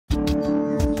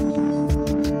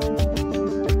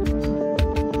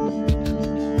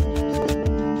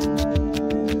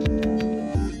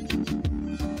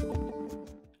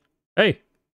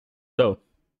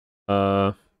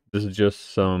This is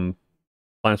just some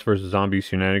Plants vs. Zombies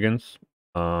shenanigans.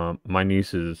 My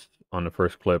niece is on the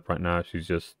first clip right now. She's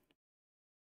just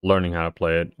learning how to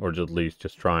play it, or just at least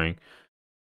just trying.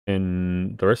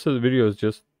 And the rest of the video is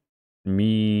just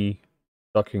me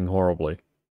sucking horribly.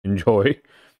 Enjoy.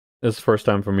 This is the first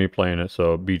time for me playing it,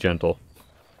 so be gentle.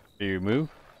 Do you move?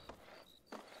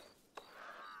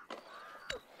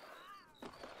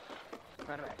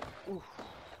 Oof.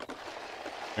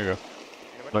 There you go.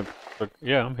 Look, look.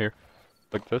 Yeah, I'm here.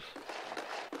 Like this.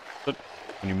 Look.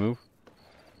 When you move.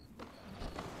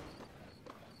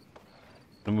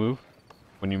 To move.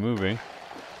 When you're moving,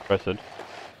 press it.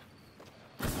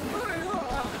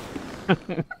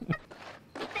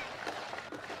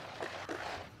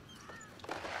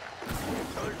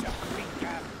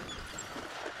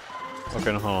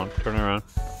 Okay, now hold on. Turn around.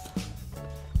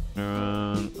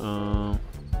 And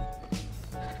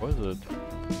what is it?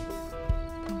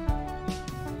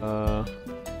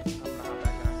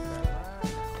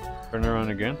 Turn around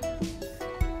again.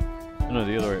 No,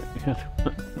 the other way.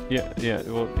 yeah.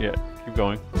 Well, yeah. Keep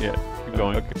going. Yeah, keep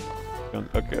going. Okay.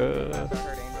 Okay.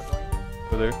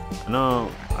 Go there. No,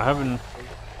 I haven't.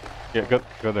 Yeah,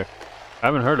 go there. I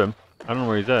haven't heard him. I don't know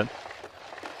where he's at.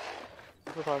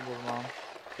 We're talking with Mom.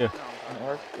 Yeah. And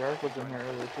Eric was in here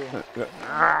earlier too.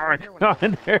 Go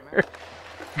in there.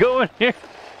 Go in here.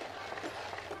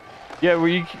 Yeah, well,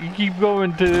 you keep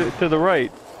going to the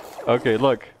right. Okay,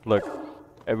 look.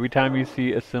 Every time you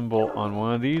see a symbol on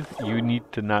one of these, you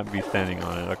need to not be standing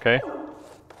on it, okay?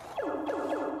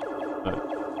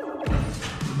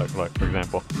 Look, for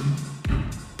example.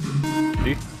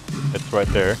 See? It's right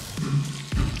there.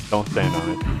 Don't stand on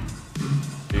it.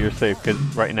 So you're safe, because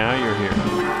right now you're here.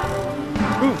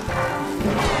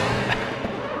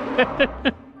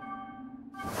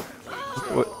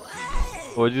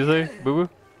 What'd you say, Boo Boo?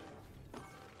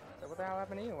 What the hell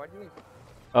happened to you? Why'd you leave?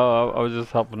 Oh, I was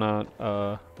just helping out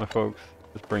my folks,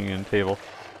 just bringing in a table.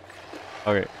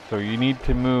 Okay, so you need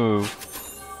to move,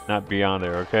 not beyond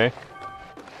there, okay?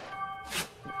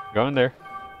 Go in there.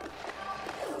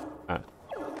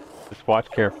 Just watch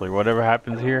carefully. Whatever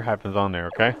happens here, happens on there,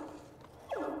 okay?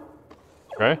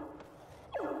 Okay?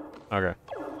 Okay.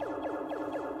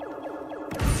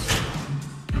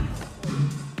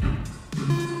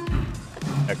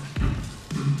 X.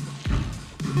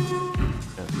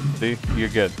 Yeah. See? You're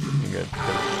good. You're good.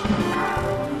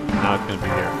 Now it's gonna be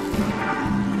here.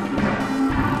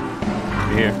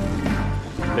 Be here.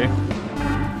 See?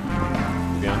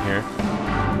 Be on here.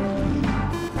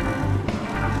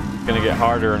 It's gonna get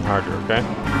harder and harder, okay?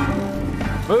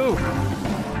 Move!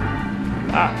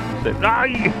 Ah,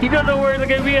 you don't know where they're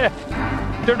gonna be at!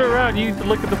 Turn around, you need to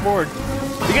look at the board.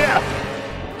 Yeah!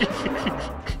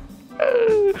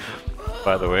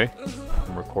 By the way,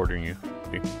 I'm recording you.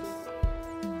 See?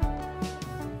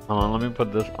 Hold on, let me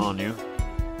put this on you.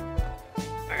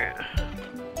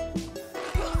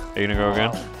 Are you gonna go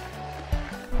again?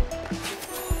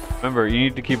 Remember, you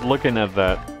need to keep looking at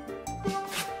that.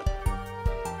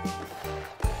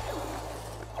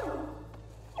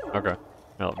 Okay.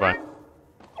 No, bye.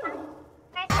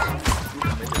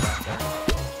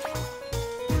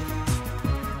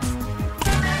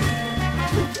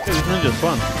 Hey, this ninja's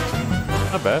fun.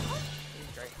 Not bad.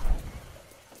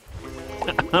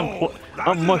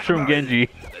 I'm Mushroom Genji.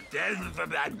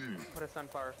 Put a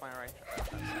sunflower plant right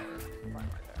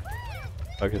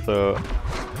Okay, so there.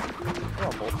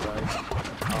 On both sides.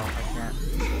 Oh, I can't.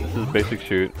 this is basic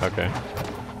shoot. Okay.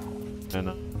 And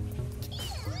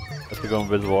have to go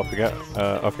invisible. I forgot.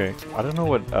 Okay. I don't know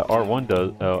what R1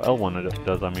 does. L1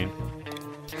 does. I mean.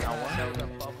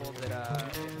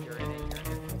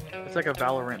 It's like a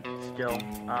Valorant skill.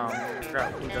 I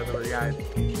forgot who does it, but yeah,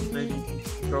 they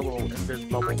throw a little invis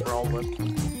bubble for all of us.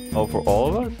 Oh, for all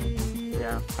of us?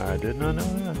 Yeah. I did not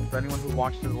know that. For anyone who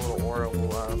watches the little aura will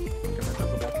become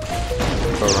invisible.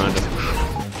 Go around him.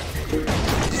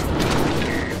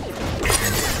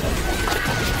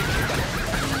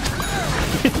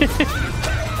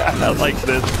 I like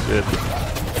this shit.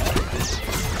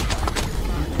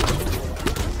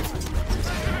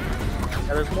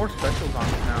 Yeah, there's more specials on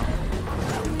it now.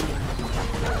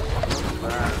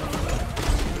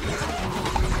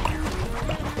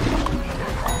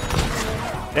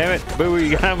 Damn it, Boo,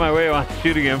 you got out of my way while I'm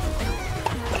shooting him.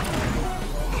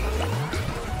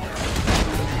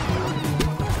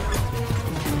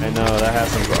 I know, that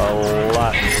happens a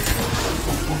lot.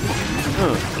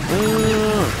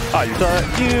 Ah, you saw that?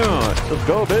 Yeah, let's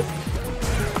go, bitch.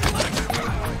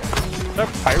 Is that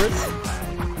pirates?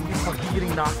 I'm keep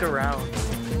getting knocked around.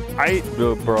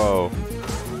 Bro.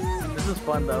 This is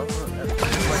fun though.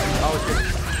 Oh shit.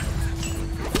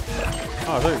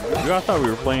 Oh, I thought we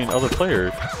were playing other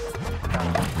players.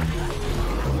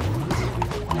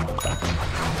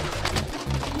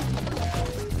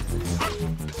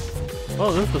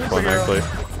 Oh, this is fun actually.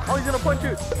 Oh, he's gonna punch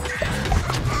you!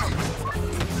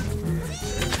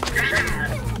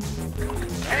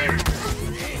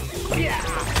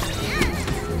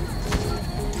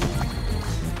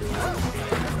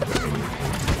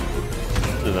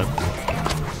 Do that.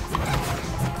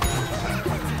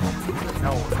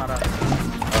 No, it's not a...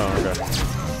 Oh, okay.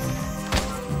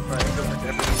 But it doesn't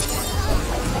everything.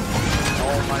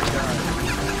 Oh my god.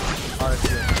 Oh, that's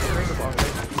good. Bring the ball,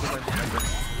 right?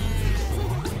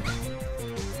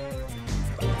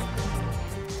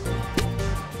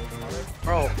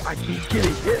 Bro, I keep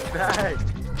getting hit back.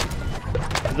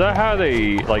 Is that how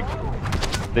they like?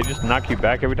 They just knock you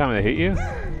back every time they hit you?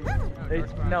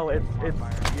 No, it's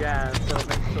yeah. So it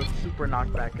makes it super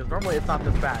knockback because normally it's not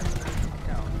this bad.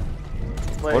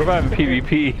 But What about in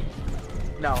PvP?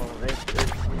 No, it's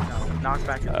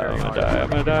knockback is very hard. I'm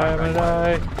gonna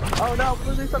die. Oh no,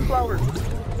 losing sunflowers.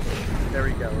 There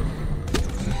we go.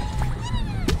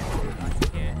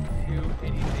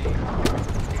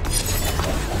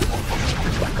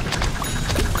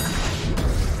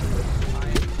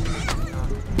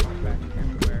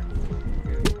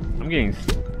 I'm getting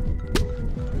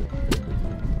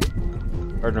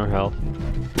hard no health.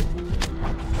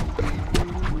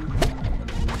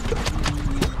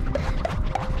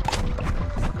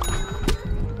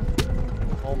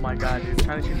 Oh my god, dude,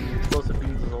 trying to shoot these explosive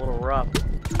beams is a little rough.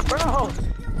 Bro!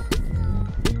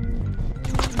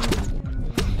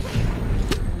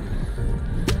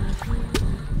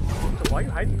 So why are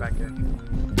you hiding back there?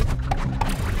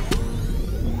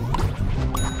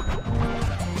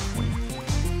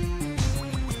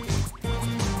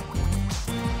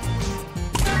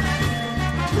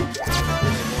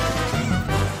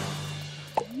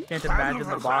 Can't imagine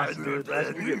the boss, dude. That's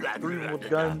you get three with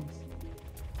guns.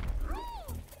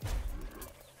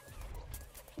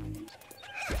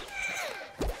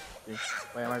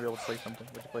 Wait, I might be able to place something.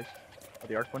 Where'd you place? Oh,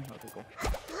 the arc one? Okay, cool.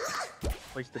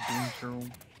 Place the Doomshroom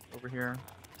over here.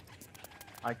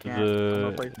 I can't.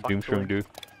 The Doomshroom do?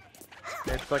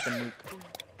 It's like a nuke.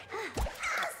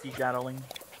 De-gattling.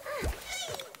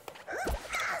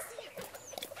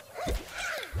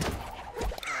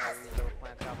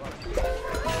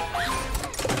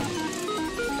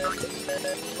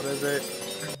 What is it?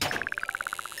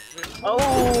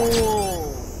 Oh!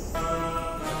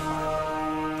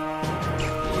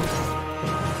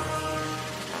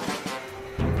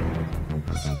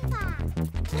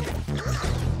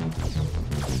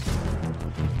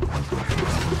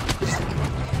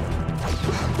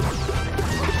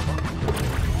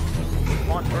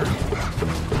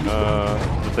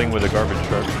 The thing with the garbage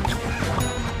truck.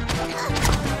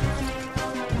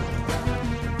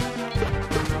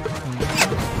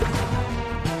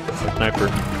 The sniper.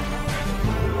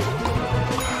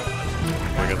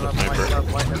 I got the sniper.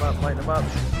 Light him up, light him up.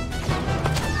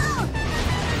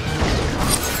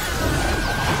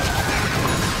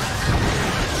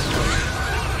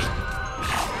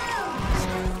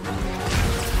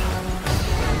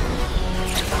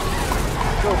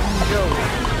 Go.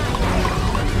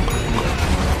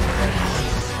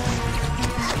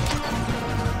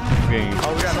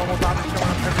 Oh, we got normal zombies showing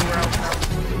up everywhere else now.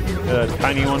 The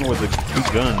tiny one with the two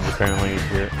guns apparently is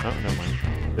here. Oh, never mind.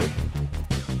 Good.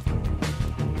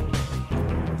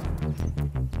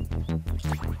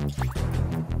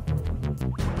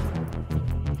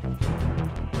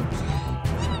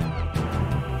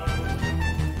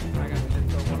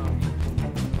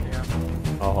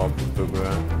 I'll help you go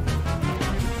around.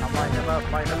 I'm lighting him up,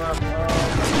 lighting him up.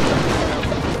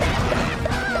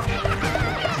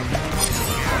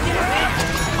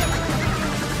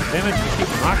 Damn it, you keep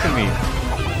knocking me.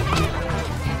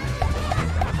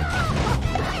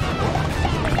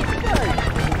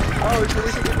 Oh, so we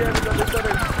can get damage on the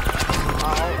center.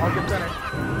 I'll get center.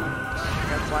 I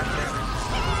got flash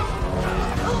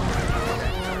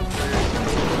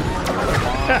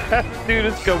damage. Dude,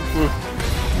 it's kung fu.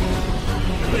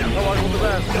 Oh, I'll go the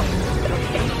best.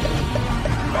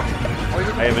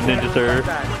 I have a ninja, sir.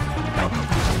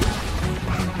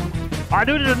 Ah,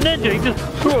 dude, it's a ninja. He just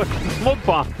threw a smoke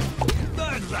bomb.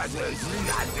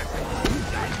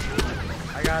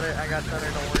 I got it. I got center.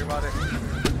 Don't worry about it.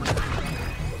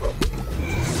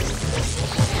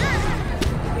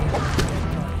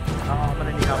 I'm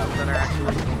gonna need help with center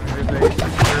actually. There's a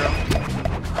zero.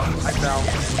 I fell.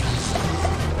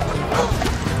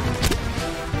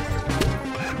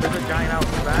 There's a giant out in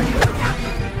the back.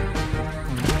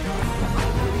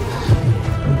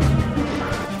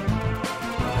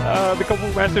 The couple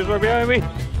masters are behind me.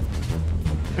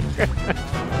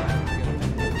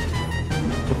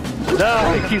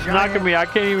 No, he keeps knocking me. I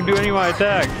can't even do any of my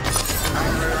attacks.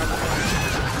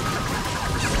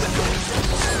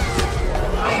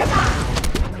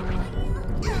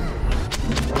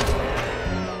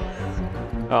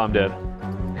 Oh, I'm dead.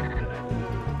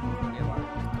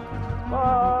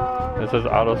 It says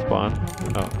auto spawn.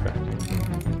 Oh, okay.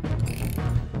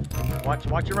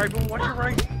 Watch your right, boom. Watch your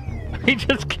right. He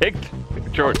just kicked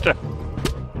George.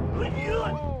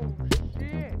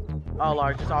 Oh,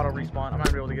 Lars, just auto respawn. I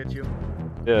might be able to get you.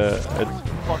 Yeah, it's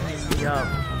Fucking me up.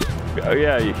 oh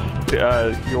yeah.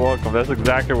 You're welcome. That's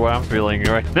exactly what I'm feeling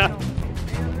right now.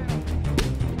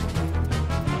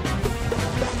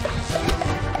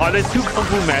 Oh, there's 2 Kung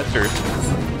Fu Masters.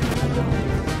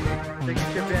 Take your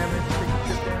chip damage. Take your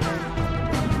chip damage.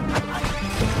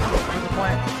 There's a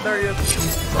plant. There he is.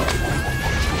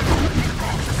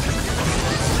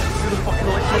 Do the fucking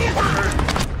electricity first.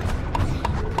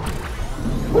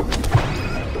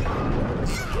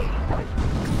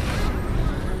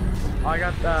 Oh, I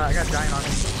got giant on me.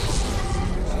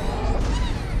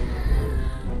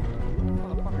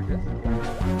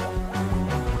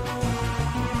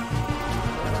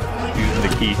 Using the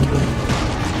key.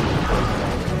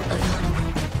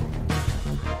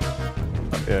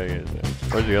 Oh, yeah.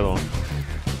 Where's the other one?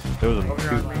 There was Over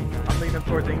here on me. I'm leading him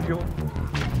towards Angel.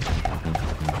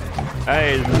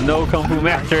 Hey, no Kung Fu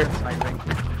Master. Sniping.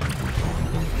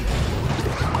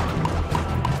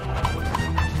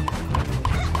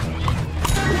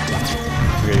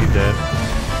 Okay, he's dead.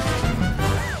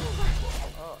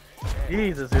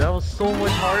 Jesus, dude, that was so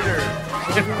much harder.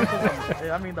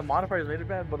 I mean, the modifiers made it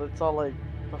bad, but it's all like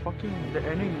the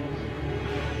enemies.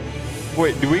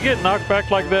 Wait, do we get knocked back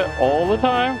like that all the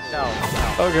time? No.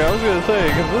 Okay, I was gonna say,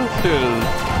 because this shit is...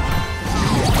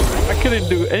 I couldn't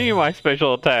do any of my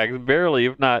special attacks, barely,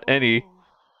 if not any.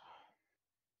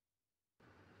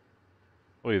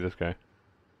 Look at this guy.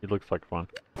 He looks like fun.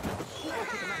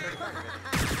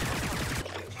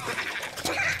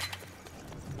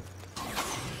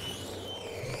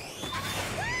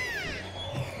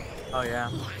 Oh yeah,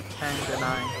 10 to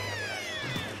 9.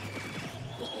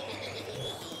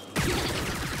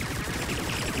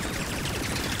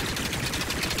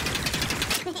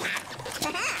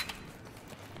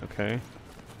 Okay.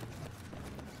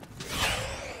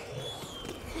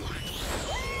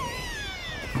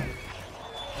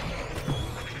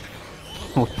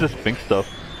 What's this pink stuff?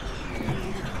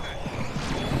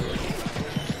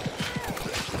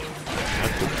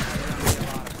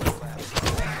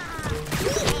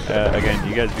 Again,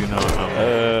 you guys do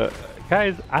know.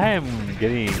 Guys, I am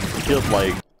getting killed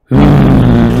like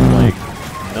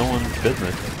no one's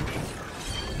business.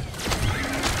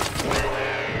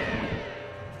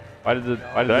 Why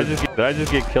did I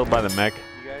just get killed by the mech?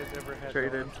 You guys ever had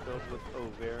Traded. dogs filled with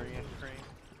ovarian cream?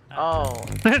 Oh.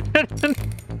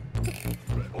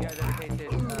 You guys ever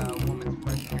tasted woman's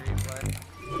first period blood?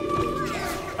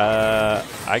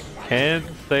 I can't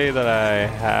say that I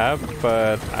have,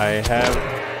 but I have.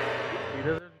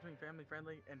 The difference between family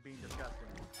friendly and being disgusting.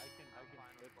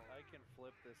 I can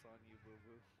flip this on you, boo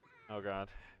boo. Oh God.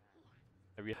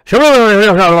 Have you?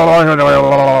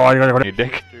 You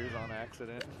dick. Pictures on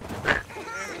accident.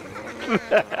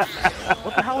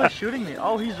 What the hell is shooting me?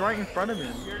 Oh, he's right in front of me.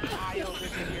 Your child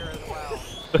is in here as well.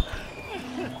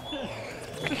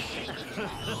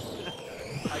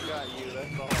 I got you.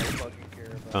 That's all I fucking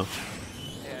care about. Oh.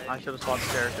 I should have swapped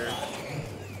characters.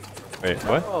 Wait,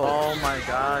 what? Oh my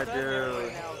god, dude.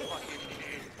 Right now it's fucking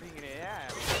singing it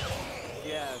out.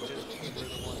 Yeah, just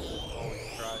this one always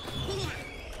tries.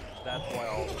 That's why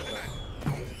all of a sudden.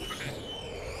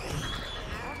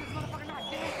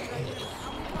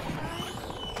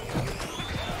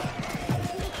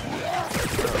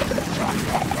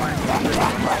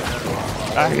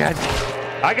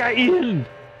 I got eaten.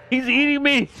 He's eating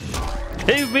me.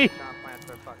 Save me. Plants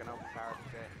are fucking overpowered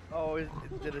and shit. Oh,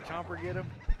 did a chomper get him?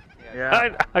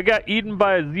 Yeah. I got eaten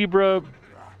by a zebra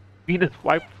Venus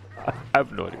wipe. I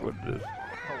have no idea what it is. Oh,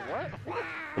 what?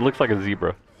 It looks like a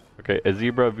zebra. Okay, a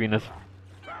zebra Venus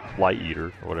fly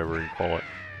eater or whatever you call it.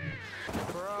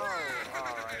 Bro, alright.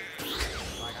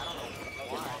 Like, I don't know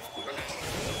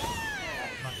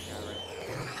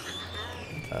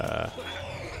why.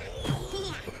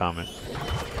 No comment.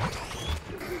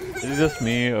 Is it just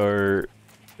me or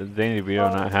does Zany Vito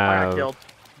not I got have? killed.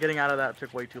 Getting out of that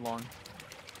took way too long.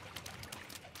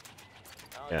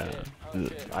 Yeah,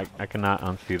 I cannot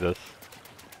unsee this.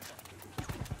 It's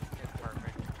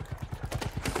perfect.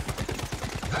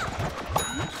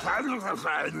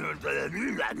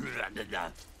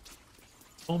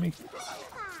 Homie.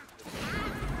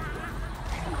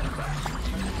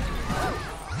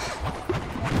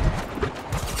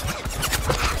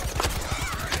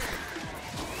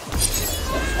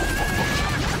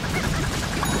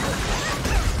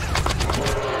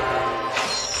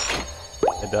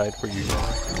 I died for you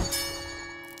guys.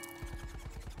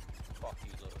 Fuck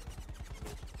you, little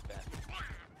fat.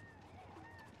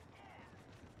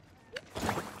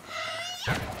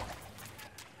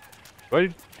 Do I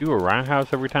do a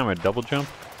roundhouse every time I double jump?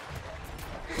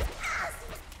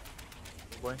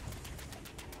 Boy.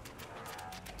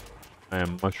 I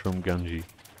am Mushroom Gunji.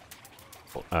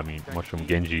 Well, I mean, Mushroom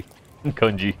Genji.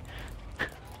 Gunji.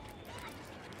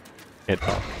 Can't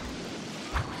talk.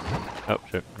 Oh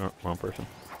shit, no, wrong person.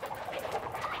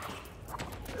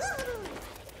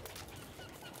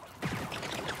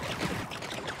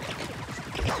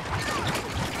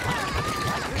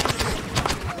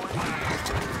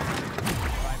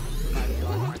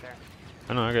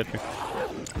 I know, I got you.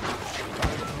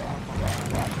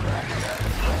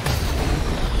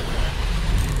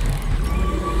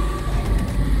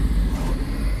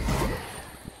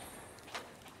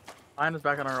 Lion is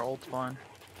back on our old spawn.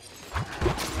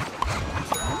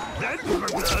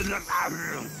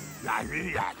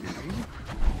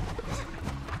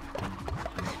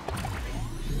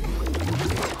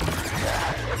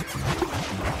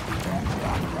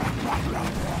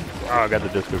 Oh, I got the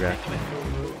disco guy.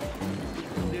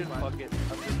 Dude, fuck it.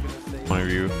 I'm just gonna say. One of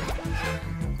you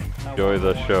enjoy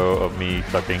the show of me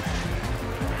sucking.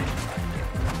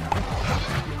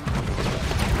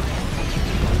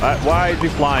 Why is he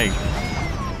flying?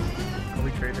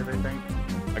 We traded, I think.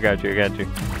 I got you, I got you.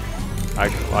 I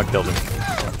killed him.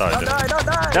 Sorry, I Don't didn't. die, don't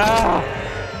die!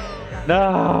 No!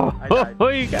 I No! died. Oh,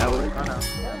 you got me. Oh no.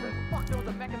 Fuck, there was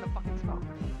a mech in the fucking spawn.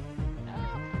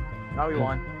 Now we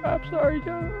won. I'm sorry,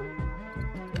 John.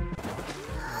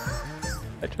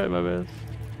 I tried my best.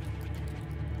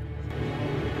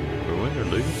 We win or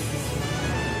lose?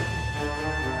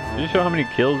 Did you show how many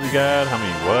kills you got? How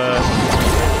many what?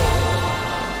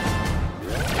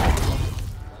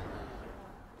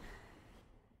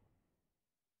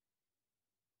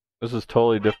 This is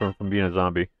totally different from being a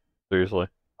zombie. Seriously.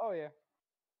 Oh yeah.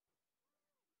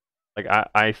 Like,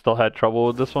 I still had trouble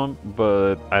with this one,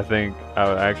 but I think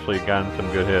I actually gotten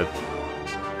some good hits.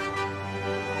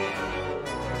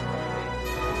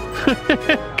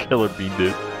 Killer Bean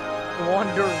did.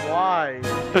 Wonder why.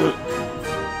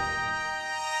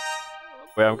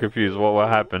 Wait, I'm confused. What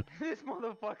happened? This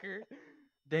motherfucker.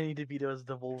 Danny DeVito's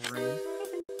the Wolverine.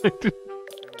 Let me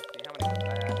see how many kills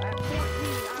I had. I had 14.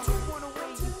 I was 1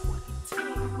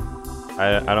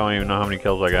 away. I don't even know how many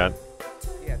kills I got.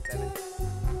 You had 7.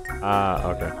 Ah,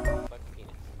 okay. Fucking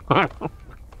penis.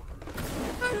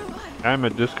 I'm a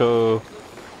disco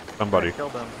somebody.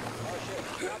 Killed him. Oh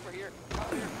shit. Chopper here.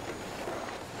 Chopper here.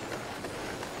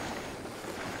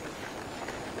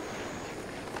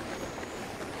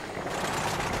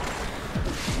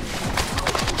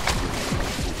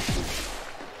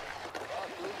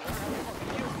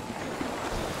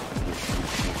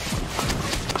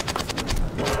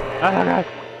 Ah, God.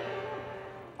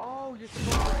 Oh, you're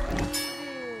supposed to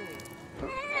save it.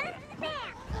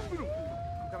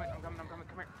 I'm coming,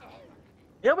 come here.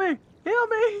 Heal me! Heal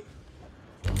me!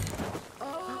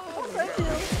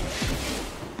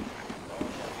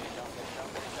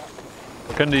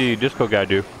 What can the disco guy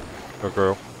do? Or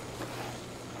girl?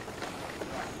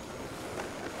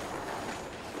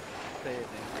 Say it, Nick.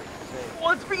 Say it.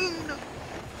 What's being?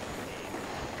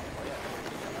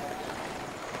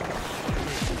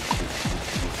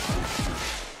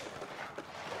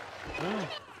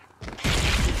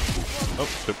 Oh,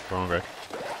 shit, wrong guy.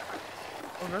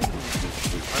 Oh, resident.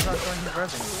 I'm not showing his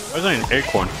resident. Where's an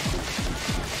acorn?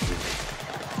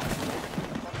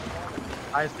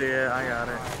 I see it. I got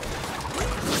it.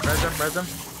 Res him, res him.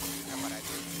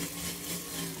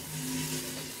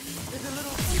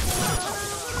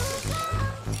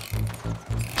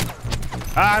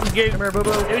 I'm getting Come here, boo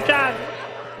boo. you tried.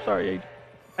 Sorry,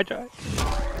 I tried.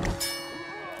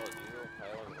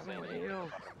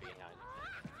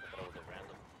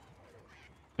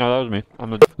 No, that was me. I'm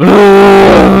the. That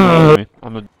was me.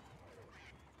 I'm the.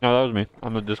 No, that was me.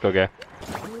 I'm the disco guy.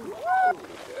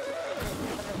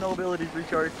 No abilities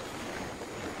recharged.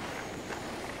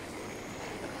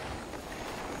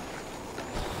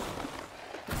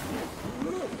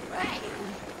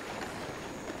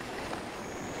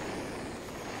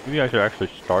 Maybe I should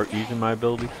actually start using my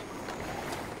abilities.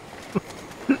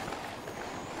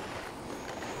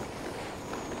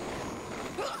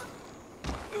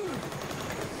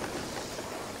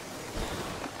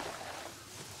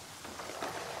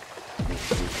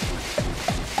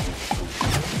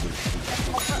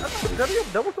 setting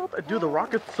up double stealth? Dude, the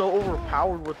rocket's so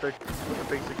overpowered with the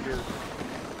basic dude.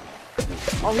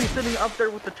 Oh, he's sitting up there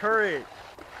with the turret.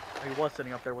 He was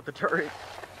sitting up there with the turret.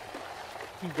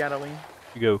 He's Gatling.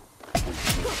 You go.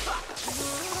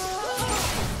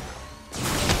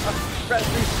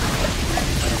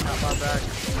 Not my back.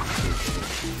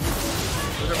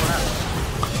 Where's everyone at?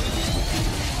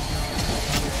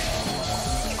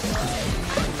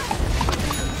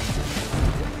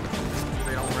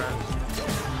 They don't rest.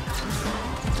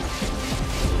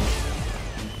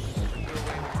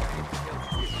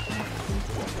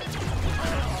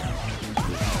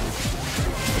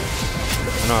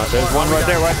 No, there's one right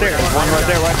there, right there. There's one right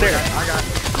there, right there. I got it.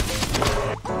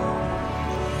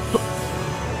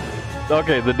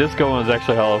 Okay, the disco one's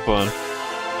actually hella fun.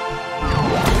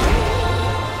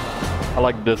 I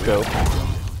like disco. Watch, I'm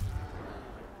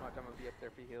gonna be up there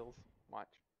if he heals. Watch.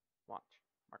 Watch.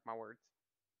 Mark my words.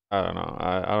 I don't know.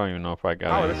 I don't even know if I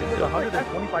got Oh, it. this is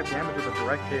 125 damage with a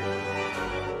direct hit.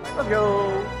 Let's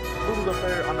go. Who's up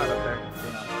there? I'm not up there.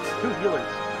 2 healers.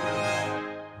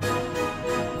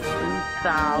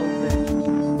 2,000.